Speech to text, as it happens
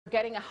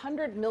Getting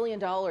 $100 million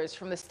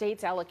from the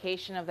state's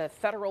allocation of the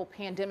federal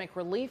pandemic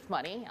relief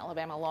money.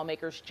 Alabama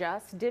lawmakers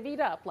just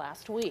divvied up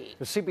last week.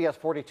 The CBS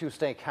 42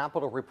 State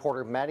Capitol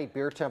reporter Maddie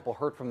Beertemple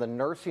heard from the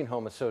Nursing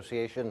Home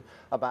Association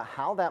about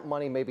how that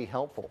money may be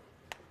helpful.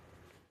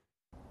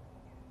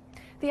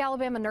 The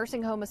Alabama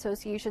Nursing Home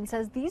Association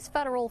says these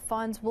federal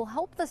funds will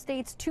help the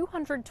state's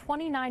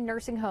 229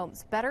 nursing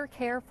homes better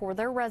care for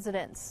their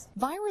residents.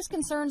 Virus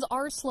concerns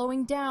are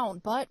slowing down,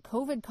 but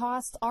COVID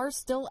costs are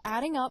still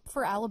adding up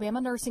for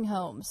Alabama nursing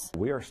homes.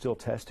 We are still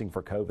testing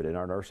for COVID in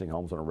our nursing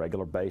homes on a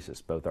regular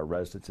basis, both our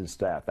residents and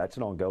staff. That's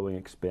an ongoing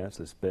expense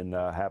that's been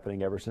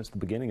happening ever since the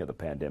beginning of the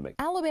pandemic.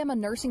 Alabama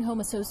Nursing Home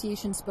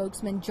Association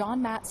spokesman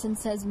John Matson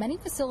says many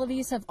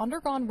facilities have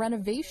undergone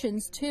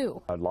renovations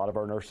too. A lot of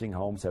our nursing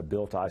homes have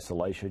built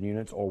isolation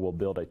units or will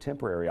build a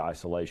temporary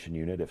isolation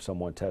unit if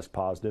someone tests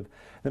positive.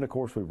 Then, of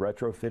course, we've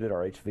retrofitted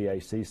our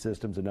HVAC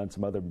systems and done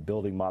some other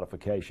building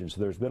modifications.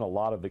 So there's been a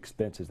lot of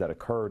expenses that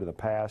occurred in the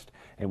past,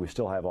 and we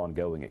still have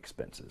ongoing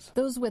expenses.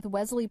 Those with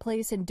Wesley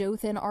Place and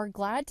Dothan are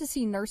glad to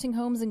see nursing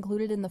homes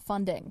included in the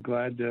funding.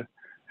 Glad to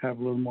have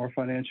a little more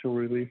financial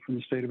relief from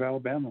the state of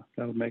Alabama.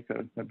 That'll make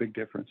a big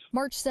difference.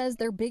 March says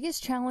their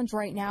biggest challenge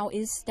right now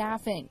is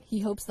staffing. He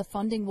hopes the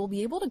funding will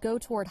be able to go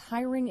toward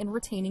hiring and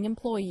retaining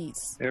employees.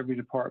 Every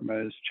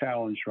department is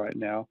challenged right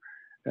now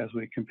as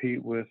we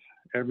compete with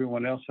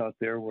everyone else out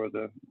there where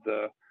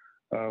the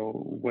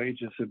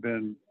wages have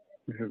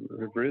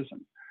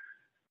risen.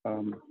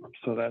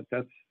 So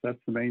that's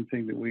the main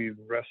thing that we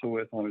wrestle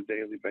with on a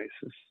daily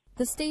basis.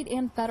 The state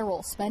and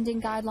federal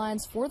spending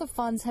guidelines for the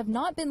funds have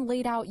not been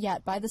laid out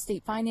yet by the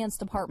state finance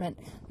department.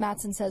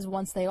 Matson says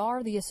once they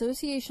are, the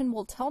association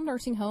will tell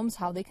nursing homes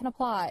how they can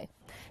apply.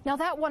 Now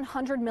that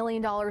 $100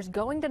 million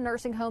going to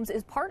nursing homes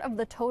is part of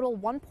the total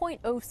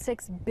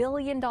 $1.06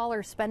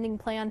 billion spending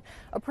plan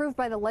approved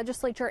by the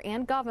legislature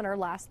and governor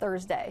last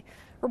Thursday.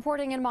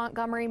 Reporting in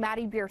Montgomery,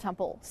 Maddie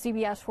Beertemple,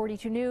 CBS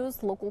 42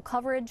 News, local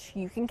coverage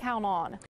you can count on.